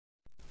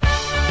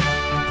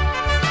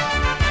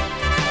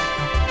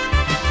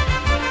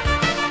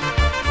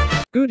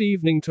Good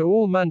evening to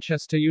all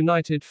Manchester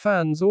United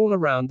fans all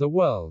around the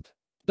world.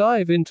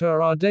 Dive into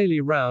our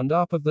daily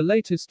roundup of the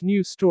latest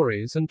news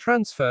stories and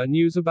transfer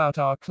news about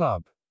our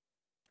club.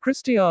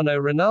 Cristiano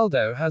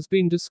Ronaldo has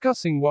been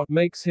discussing what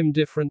makes him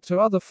different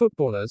to other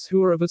footballers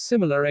who are of a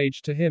similar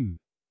age to him.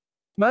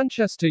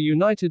 Manchester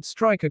United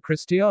striker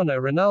Cristiano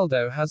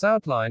Ronaldo has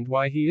outlined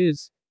why he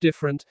is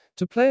different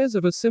to players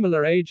of a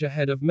similar age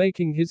ahead of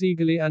making his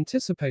eagerly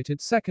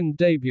anticipated second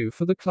debut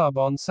for the club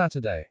on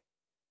Saturday.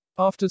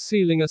 After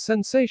sealing a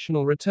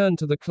sensational return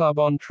to the club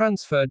on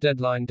transfer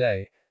deadline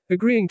day,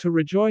 agreeing to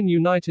rejoin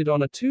United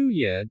on a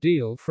 2-year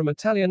deal from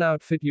Italian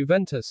outfit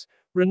Juventus,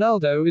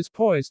 Ronaldo is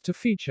poised to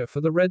feature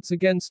for the Reds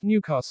against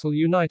Newcastle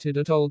United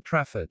at Old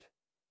Trafford.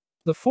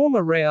 The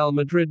former Real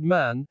Madrid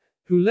man,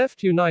 who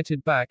left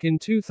United back in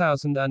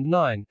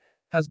 2009,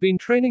 has been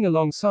training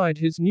alongside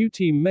his new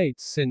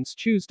teammates since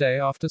Tuesday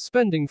after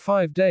spending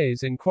 5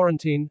 days in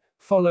quarantine,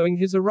 following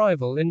his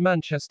arrival in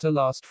Manchester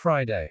last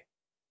Friday.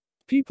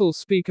 People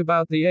speak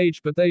about the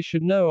age, but they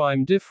should know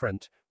I'm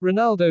different,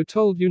 Ronaldo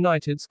told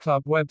United's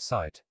club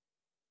website.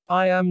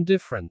 I am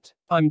different.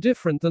 I'm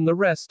different than the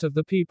rest of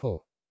the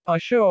people. I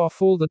show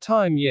off all the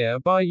time year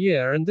by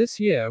year, and this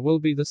year will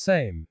be the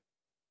same.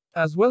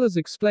 As well as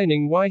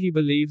explaining why he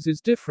believes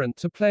is different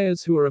to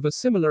players who are of a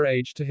similar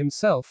age to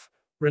himself,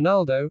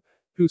 Ronaldo,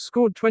 who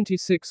scored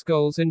 26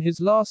 goals in his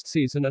last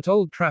season at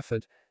Old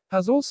Trafford,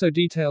 has also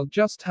detailed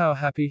just how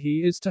happy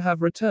he is to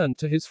have returned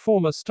to his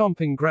former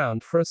stomping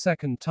ground for a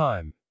second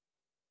time.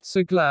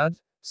 So glad,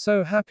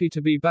 so happy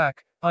to be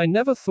back. I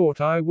never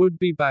thought I would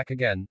be back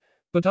again,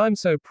 but I'm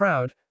so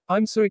proud,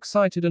 I'm so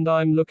excited, and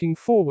I'm looking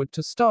forward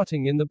to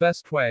starting in the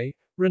best way,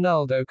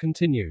 Ronaldo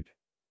continued.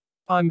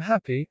 I'm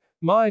happy,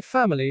 my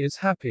family is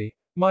happy,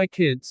 my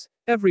kids,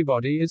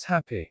 everybody is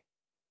happy.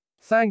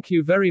 Thank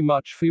you very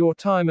much for your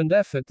time and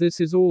effort. This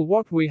is all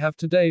what we have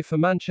today for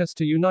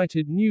Manchester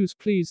United news.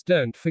 Please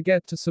don't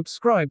forget to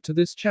subscribe to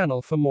this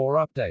channel for more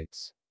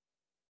updates.